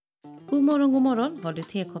God morgon, god morgon. Har du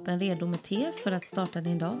tekoppen redo med te för att starta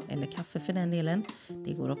din dag? Eller kaffe för den delen?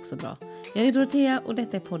 Det går också bra. Jag är Dorotea och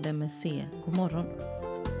detta är podden med C. God morgon.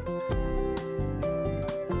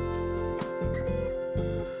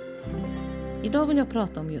 Idag vill jag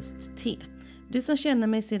prata om just te. Du som känner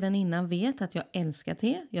mig sedan innan vet att jag älskar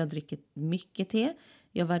te. Jag dricker mycket te.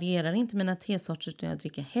 Jag varierar inte mina tesorter utan jag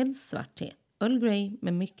dricker helst svart te. Earl Grey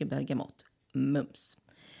med mycket bergamott. Mums.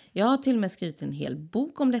 Jag har till och med skrivit en hel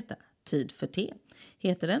bok om detta. Tid för te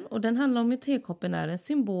heter den och den handlar om hur tekoppen är en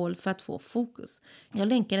symbol för att få fokus. Jag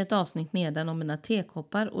länkar ett avsnitt nedan om mina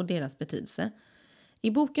tekoppar och deras betydelse.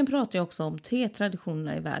 I boken pratar jag också om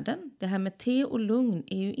te-traditionerna i världen. Det här med te och lugn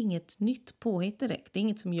är ju inget nytt påhitt direkt. Det är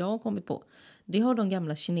inget som jag har kommit på. Det har de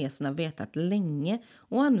gamla kineserna vetat länge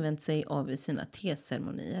och använt sig av i sina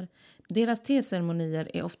teceremonier. Deras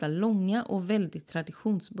teceremonier är ofta långa och väldigt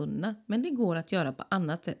traditionsbundna. Men det går att göra på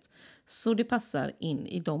annat sätt. Så det passar in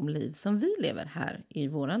i de liv som vi lever här i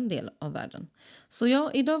våran del av världen.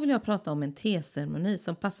 Så idag vill jag prata om en teceremoni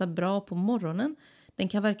som passar bra på morgonen. Den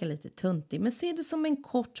kan verka lite tuntig men se det som en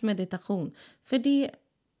kort meditation. För det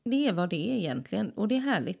är vad det är egentligen och det är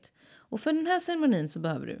härligt. Och för den här ceremonin så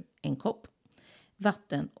behöver du en kopp,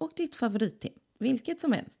 vatten och ditt favoritte. Vilket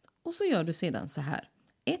som helst. Och så gör du sedan så här.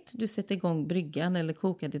 1. Du sätter igång bryggan eller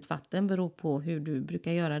kokar ditt vatten. Beror på hur du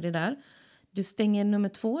brukar göra det där. Du stänger nummer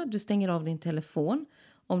 2. Du stänger av din telefon.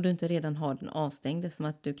 Om du inte redan har den avstängd. Det är som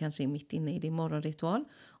att du kanske är mitt inne i din morgonritual.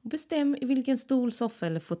 Och bestäm i vilken stol, soffa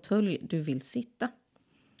eller fåtölj du vill sitta.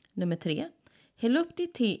 Nummer 3. Häll upp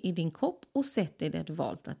ditt te i din kopp och sätt dig där du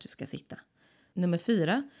valt att du ska sitta. Nummer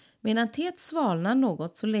 4. Medan teet svalnar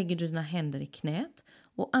något så lägger du dina händer i knät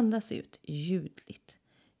och andas ut ljudligt.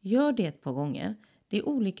 Gör det ett par gånger. Det är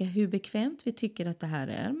olika hur bekvämt vi tycker att det här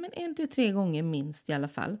är, men 1-3 gånger minst i alla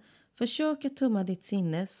fall. Försök att tumma ditt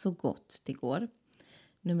sinne så gott det går.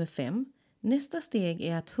 Nummer 5. Nästa steg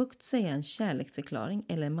är att högt säga en kärleksförklaring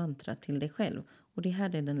eller mantra till dig själv. Och det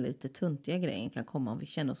här är den lite tuntiga grejen kan komma om vi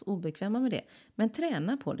känner oss obekväma med det. Men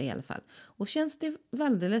träna på det i alla fall. Och känns det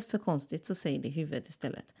alldeles för konstigt så säg det i huvudet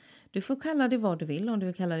istället. Du får kalla det vad du vill om du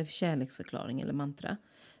vill kalla det för kärleksförklaring eller mantra.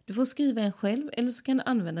 Du får skriva en själv eller så kan du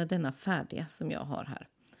använda denna färdiga som jag har här.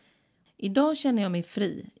 Idag känner jag mig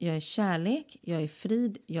fri. Jag är kärlek, jag är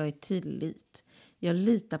frid, jag är tillit. Jag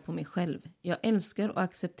litar på mig själv. Jag älskar och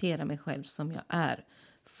accepterar mig själv som jag är.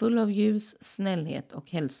 Full av ljus, snällhet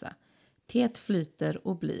och hälsa. Teet flyter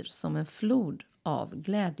och blir som en flod av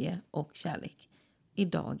glädje och kärlek.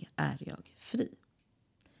 Idag är jag fri.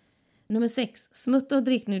 Nummer 6. Smutta och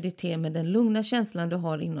drick nu ditt te med den lugna känslan du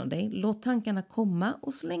har inom dig. Låt tankarna komma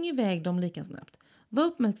och släng iväg dem lika snabbt. Var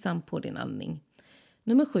uppmärksam på din andning.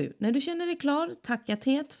 Nummer 7. När du känner dig klar, tacka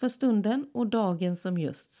teet för stunden och dagen som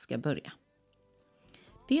just ska börja.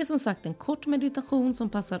 Det är som sagt en kort meditation som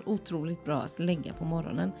passar otroligt bra att lägga på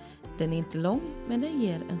morgonen. Den är inte lång men den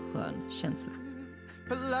ger en skön känsla.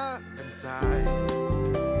 Put love inside.